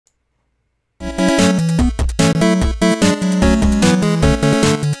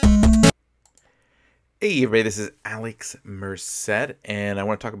Hey everybody, this is Alex Merced, and I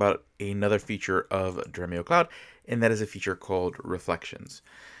want to talk about another feature of Dremio Cloud, and that is a feature called reflections.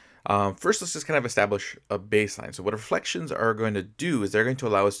 First, let's just kind of establish a baseline. So what reflections are going to do is they're going to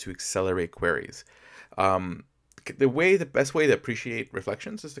allow us to accelerate queries. Um, the best way to appreciate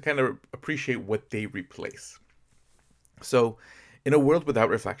reflections is to kind of appreciate what they replace. So in a world without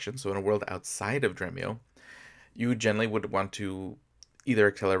reflections, so in a world outside of Dremio, you generally would want to either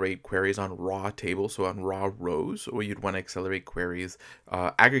accelerate queries on raw tables, so on raw rows, or you'd want to accelerate queries,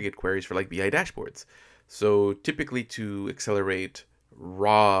 aggregate queries for like BI dashboards. So typically to accelerate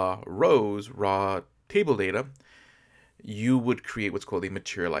raw rows, raw table data, you would create what's called a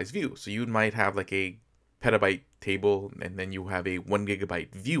materialized view. So you might have like a petabyte table and then you have a 1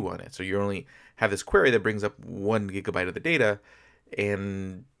 GB view on it. So you only have this query that brings up 1 GB of the data,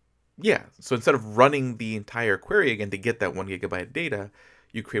 and yeah, so instead of running the entire query again to get that 1 GB of data,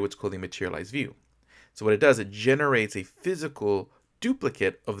 you create what's called a materialized view. So what it does, it generates a physical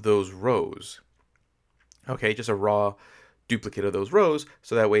duplicate of those rows. Okay, just a raw duplicate of those rows,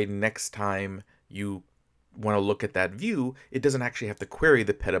 so that way next time you want to look at that view, it doesn't actually have to query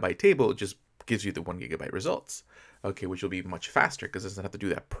the petabyte table, it just gives you the 1 GB results. Okay, which will be much faster because it doesn't have to do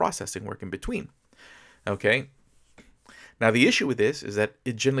that processing work in between. Okay, now, the issue with this is that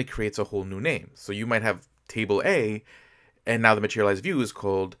it generally creates a whole new name. So you might have table A, and now the materialized view is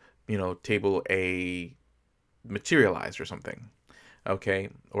called, table A materialized or something, okay,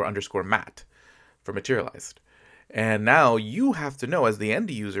 or underscore mat for materialized. And now you have to know as the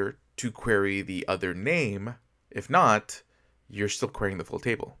end user to query the other name. If not, you're still querying the full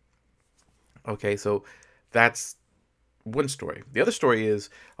table. Okay, so that's one story. The other story is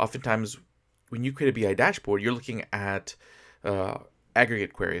oftentimes when you create a BI dashboard, you're looking at uh,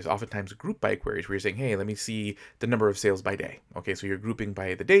 aggregate queries, oftentimes group by queries, where you're saying, hey, let me see the number of sales by day. Okay, so you're grouping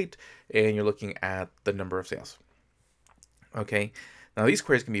by the date and you're looking at the number of sales. Okay, now these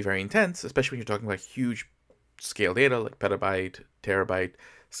queries can be very intense, especially when you're talking about huge scale data like petabyte, terabyte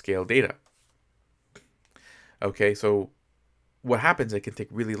scale data. Okay, so what happens, it can take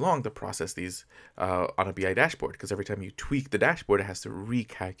really long to process these on a BI dashboard because every time you tweak the dashboard, it has to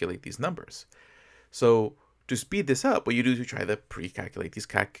recalculate these numbers. So to speed this up, what you do is you try to pre-calculate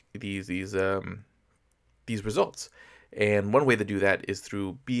these results. And one way to do that is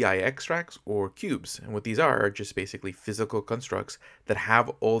through BI extracts or cubes. And what these are just basically physical constructs that have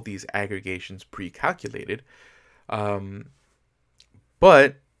all these aggregations pre-calculated.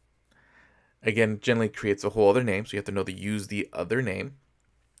 But again, generally creates a whole other name. So you have to know to use the other name.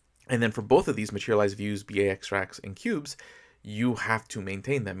 And then for both of these materialized views, BA extracts, and cubes, you have to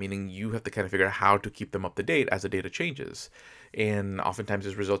maintain them, meaning you have to kind of figure out how to keep them up to date as the data changes. And oftentimes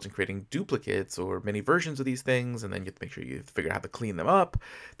this results in creating duplicates or many versions of these things, and then you have to make sure you figure out how to clean them up.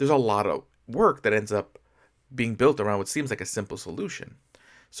 There's a lot of work that ends up being built around what seems like a simple solution.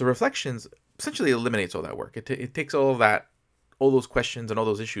 So reflections essentially eliminates all that work. It takes all those questions and all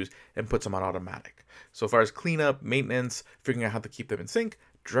those issues and puts them on automatic. So as far as cleanup, maintenance, figuring out how to keep them in sync,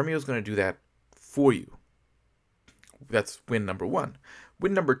 Dremio is going to do that for you. That's win number one.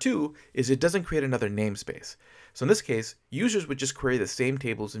 Win number two is it doesn't create another namespace. So in this case, users would just query the same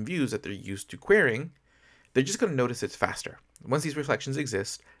tables and views that they're used to querying. They're just going to notice it's faster. Once these reflections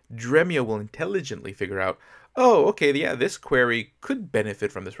exist, Dremio will intelligently figure out, oh, okay, yeah, this query could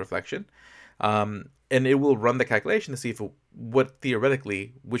benefit from this reflection. And it will run the calculation to see if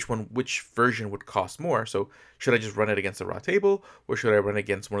which version would cost more. So should I just run it against a raw table, or should I run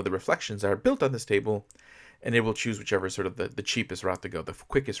against one of the reflections that are built on this table? And it will choose whichever sort of the cheapest route to go, the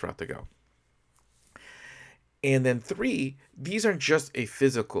quickest route to go. And then three, these aren't just a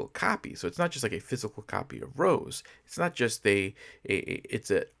physical copy. So it's not just like a physical copy of rows. It's not just it's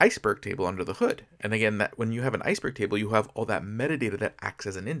an iceberg table under the hood. And again, that when you have an iceberg table, you have all that metadata that acts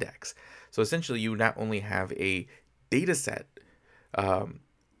as an index. So essentially, you not only have a data set,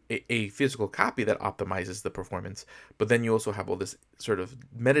 a physical copy that optimizes the performance, but then you also have all this sort of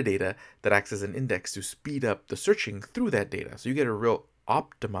metadata that acts as an index to speed up the searching through that data. So you get a real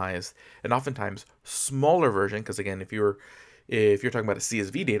optimized and oftentimes smaller version, because again, if you're talking about a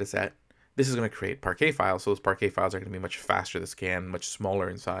CSV data set, this is going to create Parquet files. So those Parquet files are going to be much faster to scan, much smaller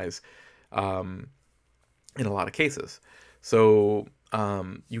in size, in a lot of cases. So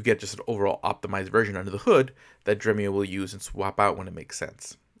you get just an overall optimized version under the hood that Dremio will use and swap out when it makes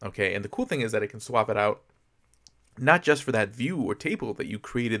sense. Okay, and the cool thing is that it can swap it out not just for that view or table that you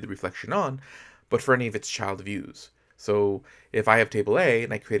created the reflection on, but for any of its child views. So if I have table A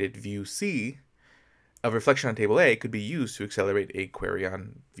and I created view C, a reflection on table A could be used to accelerate a query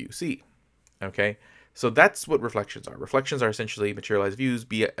on view C. Okay, So that's what reflections are. Reflections are essentially materialized views,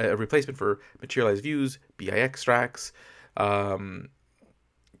 be a replacement for materialized views, BI extracts, um,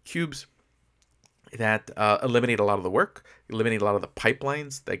 cubes that eliminate a lot of the work, eliminate a lot of the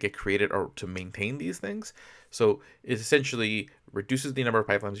pipelines that get created or to maintain these things. So it essentially reduces the number of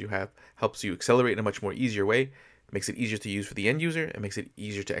pipelines you have, helps you accelerate in a much more easier way, makes it easier to use for the end user, and makes it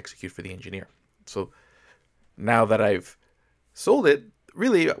easier to execute for the engineer. So now that I've sold it,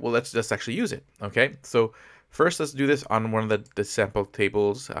 really, well, let's just actually use it. Okay, so first let's do this on one of the sample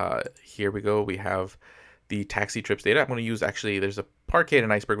tables. Here we go. We have the taxi trips data. I'm going to use, actually, there's a Parquet and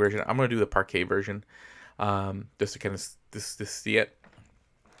an Iceberg version. I'm going to do the Parquet version just to kind of see it.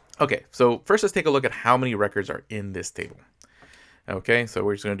 Okay, so first let's take a look at how many records are in this table. Okay, so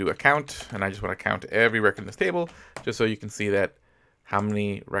we're just going to do a count, and I just want to count every record in this table just so you can see that how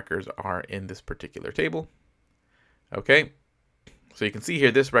many records are in this particular table. Okay, so you can see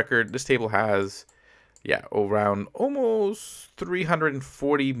here, this table has, yeah, around almost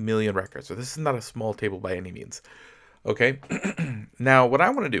 340 million records. So this is not a small table by any means. Okay, now what I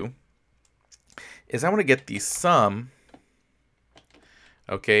want to do is I want to get the sum,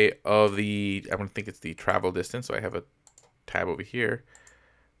 okay, of the, I want to think it's the travel distance. So I have a tab over here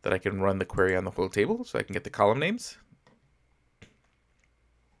that I can run the query on the whole table, so I can get the column names.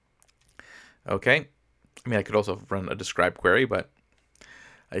 Okay, I mean, I could also run a describe query, but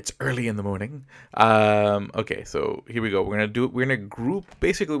it's early in the morning. Okay, so here we go. We're gonna group.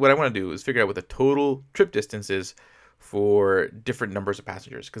 Basically, what I want to do is figure out what the total trip distance is for different numbers of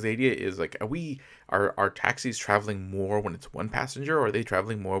passengers. Because the idea is, like, are taxis traveling more when it's one passenger, or are they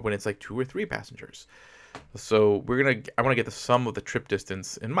traveling more when it's like 2 or 3 passengers? So I want to get the sum of the trip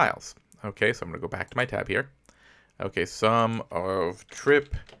distance in miles. Okay, so I'm gonna go back to my tab here. Okay, sum of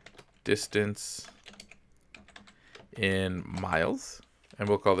trip distance in miles. And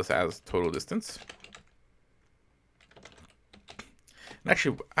we'll call this as total distance. And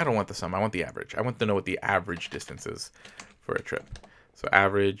actually, I don't want the sum. I want the average. I want to know what the average distance is for a trip. So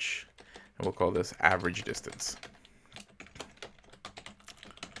average, and we'll call this average distance.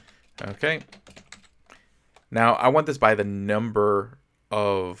 Okay. Now, I want this by the number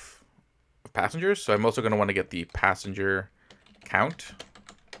of passengers. So I'm also going to want to get the passenger count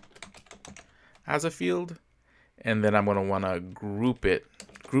as a field. And then I'm going to want to group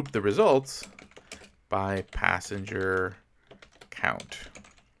the results by passenger count.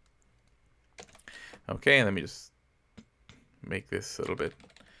 Okay, and let me just make this a little bit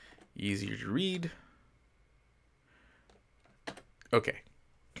easier to read. Okay,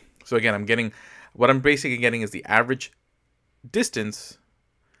 so again, what I'm basically getting is the average distance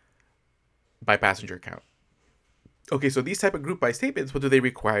by passenger count. Okay, so these type of group by statements, what do they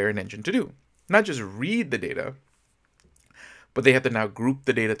require an engine to do? Not just read the data, but they have to now group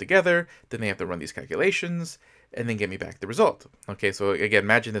the data together, then they have to run these calculations, and then get me back the result. Okay, so again,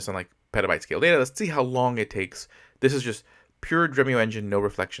 imagine this on like petabyte scale data. Let's see how long it takes. This is just pure Dremio engine, no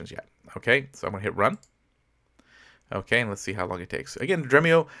reflections yet. Okay, so I'm gonna hit run. Okay, and let's see how long it takes. Again,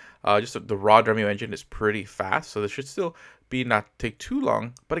 Dremio, just the raw Dremio engine is pretty fast, so this should still not take too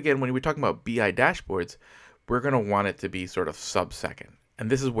long. But again, when we're talking about BI dashboards, we're gonna want it to be sort of sub-second. And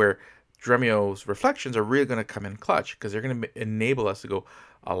this is where Dremio's reflections are really going to come in clutch, because they're going to enable us to go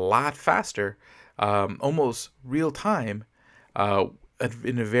a lot faster, almost real time,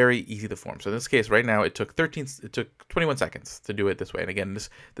 in a very easy to form. So in this case, right now, it took 21 seconds to do it this way. And again,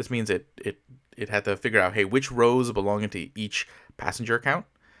 this means it had to figure out, hey, which rows belong into each passenger count,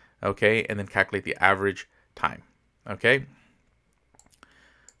 okay, and then calculate the average time. Okay,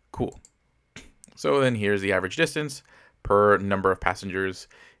 cool. So then here's the average distance per number of passengers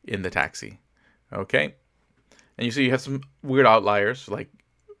in the taxi. Okay, and you see you have some weird outliers, like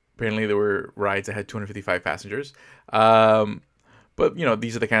apparently there were rides that had 255 passengers, but you know,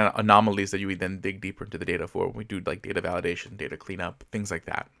 these are the kind of anomalies that you would then dig deeper into the data for when we do like data validation, data cleanup, things like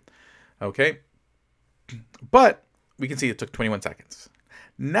that. Okay, but we can see it took 21 seconds.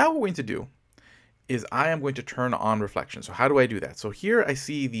 Now what we're going to do is I am going to turn on reflection. So how do I do that? So here I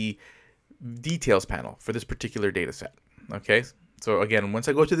see the details panel for this particular data set. Okay, so again, once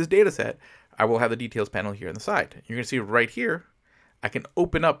I go to this data set, I will have the details panel here on the side. You're going to see right here, I can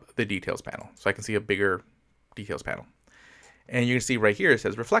open up the details panel. So I can see a bigger details panel. And you can see right here, it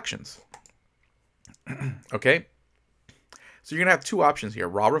says reflections. Okay, so you're going to have two options here,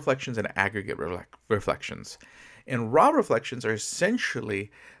 raw reflections and aggregate reflections. And raw reflections are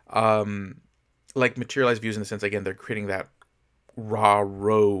essentially like materialized views in the sense, again, they're creating that raw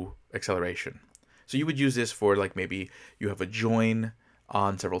row acceleration. So you would use this for like maybe you have a join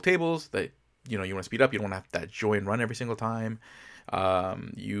on several tables that you want to speed up. You don't want to have that join run every single time.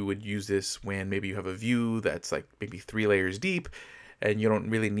 You would use this when maybe you have a view that's like maybe 3 layers deep, and you don't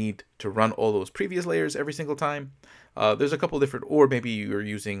really need to run all those previous layers every single time. There's a couple different, or maybe you're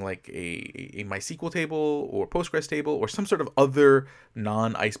using like a MySQL table or Postgres table or some sort of other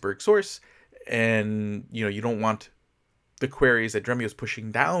non-Iceberg source, and you don't want the queries that Dremio is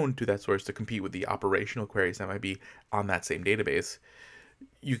pushing down to that source to compete with the operational queries that might be on that same database.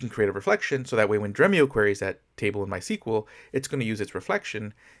 You can create a reflection, so that way when Dremio queries that table in MySQL, it's going to use its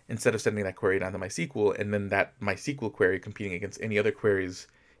reflection instead of sending that query down to MySQL and then that MySQL query competing against any other queries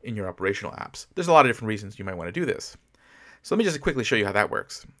in your operational apps. There's a lot of different reasons you might want to do this. So let me just quickly show you how that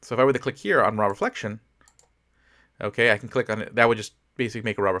works. So if I were to click here on raw reflection, okay, I can click on it. That would just basically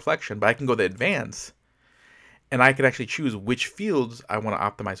make a raw reflection, but I can go to advanced, and I could actually choose which fields I want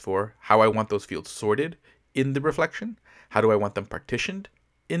to optimize for, how I want those fields sorted in the reflection, how do I want them partitioned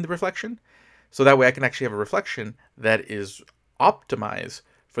in the reflection, so that way I can actually have a reflection that is optimized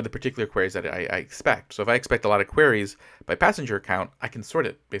for the particular queries that I expect. So if I expect a lot of queries by passenger account, I can sort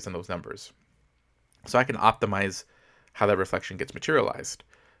it based on those numbers. So I can optimize how that reflection gets materialized.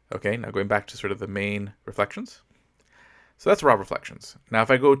 Okay, now going back to sort of the main reflections. So that's raw reflections. Now if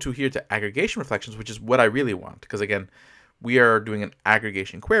I go to here to aggregation reflections, which is what I really want, because again, we are doing an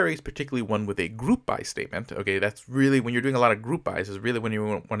aggregation queries, particularly one with a group by statement. Okay, that's really when you're doing a lot of group bys is really when you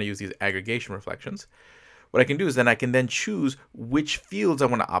want to use these aggregation reflections. What I can do is then I can then choose which fields I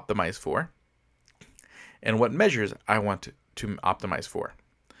want to optimize for and what measures I want to optimize for.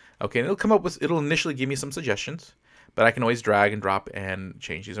 Okay, and it'll initially give me some suggestions, but I can always drag and drop and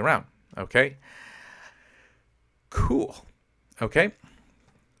change these around. Okay, cool. Okay,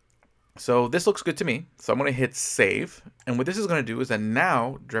 so this looks good to me. So I'm going to hit save. And what this is going to do is that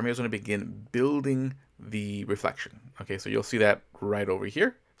now Dremio is going to begin building the reflection. Okay, so you'll see that right over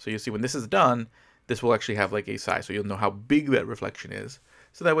here. So you'll see when this is done, this will actually have like a size. So you'll know how big that reflection is.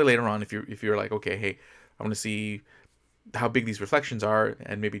 So that way later on, if you're like, okay, hey, I want to see how big these reflections are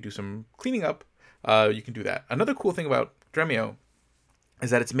and maybe do some cleaning up, you can do that. Another cool thing about Dremio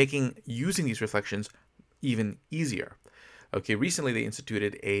is that it's making using these reflections even easier. Okay, recently they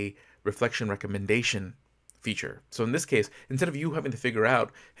instituted a reflection recommendation feature. So in this case, instead of you having to figure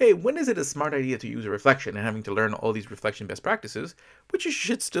out, hey, when is it a smart idea to use a reflection and having to learn all these reflection best practices, which you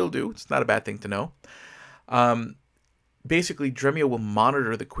should still do, it's not a bad thing to know. Basically, Dremio will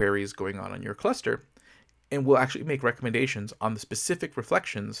monitor the queries going on your cluster and will actually make recommendations on the specific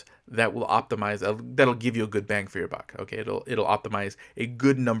reflections that will optimize, that'll give you a good bang for your buck. Okay, it'll optimize a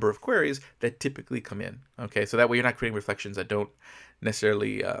good number of queries that typically come in. Okay, so that way you're not creating reflections that don't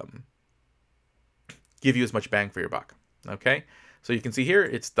necessarily give you as much bang for your buck. Okay, so you can see here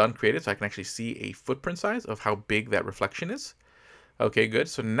it's done created, so I can actually see a footprint size of how big that reflection is. Okay, good.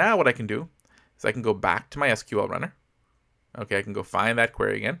 So now what I can do is I can go back to my SQL runner. Okay, I can go find that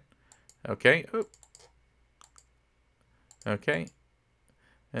query again. Okay. Okay,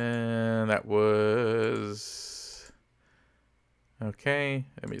 and that was, okay,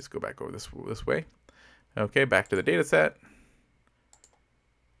 let me just go back over this way. Okay, back to the data set.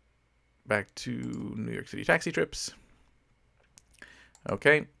 Back to New York City taxi trips.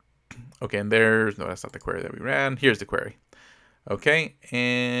 Okay, and no, that's not the query that we ran. Here's the query. Okay,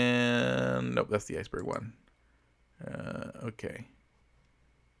 and nope, that's the iceberg one. Okay,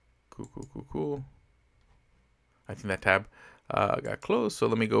 cool. I think that tab got closed, so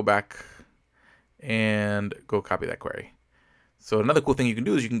let me go back and go copy that query. So another cool thing you can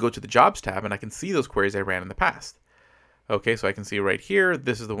do is you can go to the jobs tab and I can see those queries I ran in the past. Okay, so I can see right here,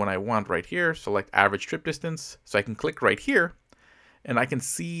 this is the one I want right here, select average trip distance. So I can click right here and I can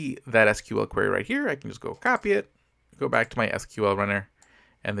see that SQL query right here. I can just go copy it, go back to my SQL runner,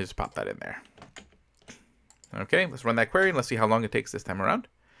 and then just pop that in there. Okay, let's run that query and let's see how long it takes this time around.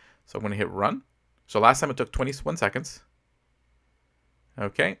 So I'm going to hit run. So last time it took 21 seconds.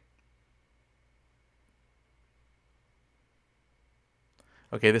 Okay.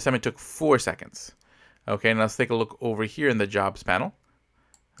 Okay, this time it took 4 seconds. Okay, now let's take a look over here in the jobs panel.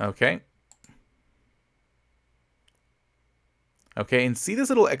 Okay. Okay, and see this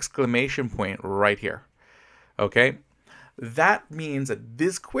little exclamation point right here. Okay. That means that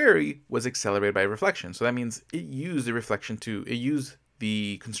this query was accelerated by reflection. So that means it used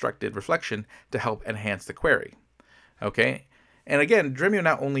the constructed reflection to help enhance the query. Okay, and again, Dremio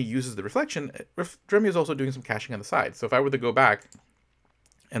not only uses the reflection, Dremio is also doing some caching on the side. So if I were to go back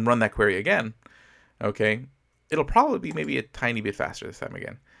and run that query again, okay, it'll probably be maybe a tiny bit faster this time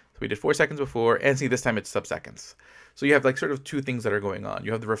again. So we did 4 seconds before, and see this time it's sub-seconds. So you have like sort of two things that are going on.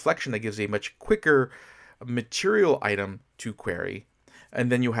 You have the reflection that gives a much quicker material item to query,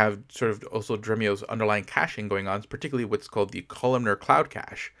 And then you have sort of also Dremio's underlying caching going on, particularly what's called the columnar cloud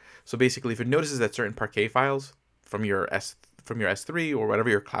cache. So basically, if it notices that certain Parquet files from your S3 or whatever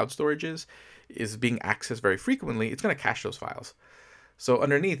your cloud storage is being accessed very frequently, it's going to cache those files. So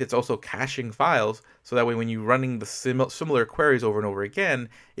underneath, it's also caching files, so that way when you're running the similar queries over and over again,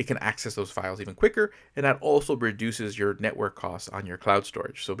 it can access those files even quicker, and that also reduces your network costs on your cloud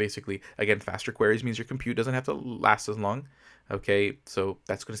storage. So basically, again, faster queries means your compute doesn't have to last as long. Okay, so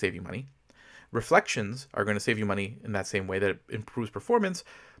that's going to save you money. Reflections are going to save you money in that same way that it improves performance,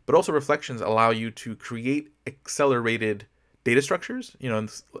 but also reflections allow you to create accelerated data structures,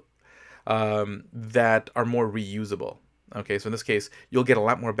 that are more reusable. Okay, so in this case, you'll get a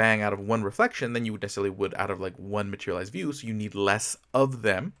lot more bang out of one reflection than you necessarily would out of like one materialized view, so you need less of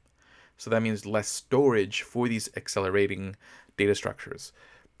them. So that means less storage for these accelerating data structures.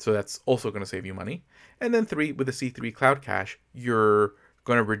 So that's also going to save you money. And then 3, with the C3 Cloud Cache, you're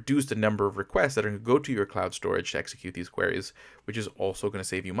going to reduce the number of requests that are going to go to your cloud storage to execute these queries, which is also going to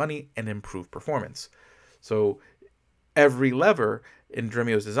save you money and improve performance. So every lever in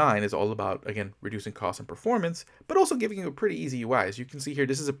Dremio's design is all about, again, reducing cost and performance, but also giving you a pretty easy UI. As you can see here,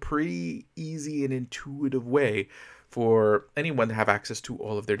 this is a pretty easy and intuitive way for anyone to have access to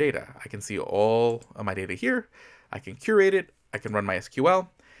all of their data. I can see all of my data here. I can curate it. I can run my SQL.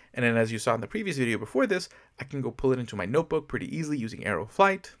 And then, as you saw in the previous video before this, I can go pull it into my notebook pretty easily using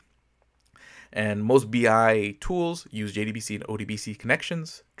Aeroflight. And most BI tools use JDBC and ODBC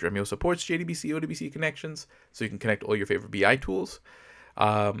connections. Dremio supports JDBC, ODBC connections, so you can connect all your favorite BI tools.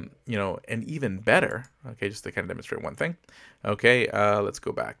 And even better, okay, just to kind of demonstrate one thing. Okay, let's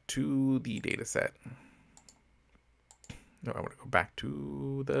go back to the data set. No, I want to go back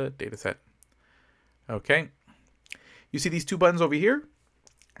to the data set. Okay. You see these 2 buttons over here?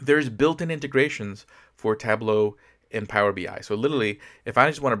 There's built-in integrations for Tableau and Power BI. So literally, if I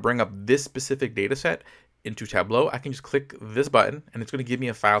just want to bring up this specific data set into Tableau, I can just click this button and it's going to give me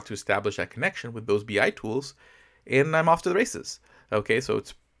a file to establish that connection with those BI tools, and I'm off to the races. Okay, so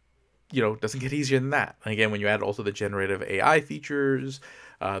it's, doesn't get easier than that. And again, when you add also the generative AI features,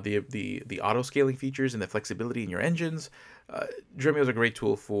 the auto scaling features, and the flexibility in your engines, Dremio is a great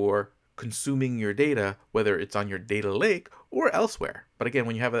tool for consuming your data, whether it's on your data lake or elsewhere. But again,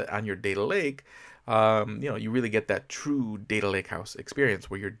 when you have it on your data lake, you really get that true data lake house experience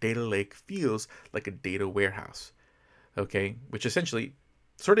where your data lake feels like a data warehouse. Okay, which essentially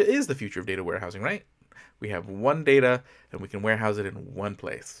sort of is the future of data warehousing, right? We have one data and we can warehouse it in one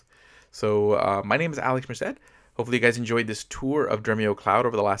place. So my name is Alex Merced. Hopefully you guys enjoyed this tour of Dremio Cloud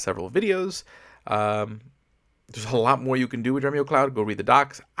over the last several videos. There's a lot more you can do with Dremio Cloud. Go read the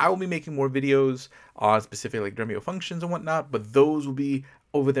docs. I will be making more videos on specific like Dremio functions and whatnot, but those will be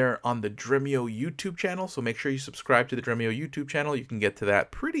over there on the Dremio YouTube channel. So make sure you subscribe to the Dremio YouTube channel. You can get to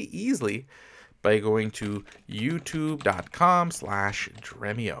that pretty easily by going to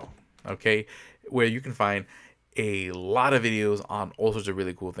youtube.com/Dremio. Okay, where you can find a lot of videos on all sorts of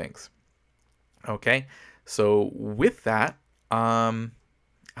really cool things. Okay, so with that, I'll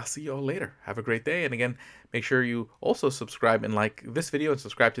see you all later. Have a great day. And again, make sure you also subscribe and like this video and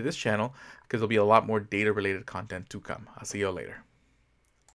subscribe to this channel, because there'll be a lot more data related content to come. I'll see you all later.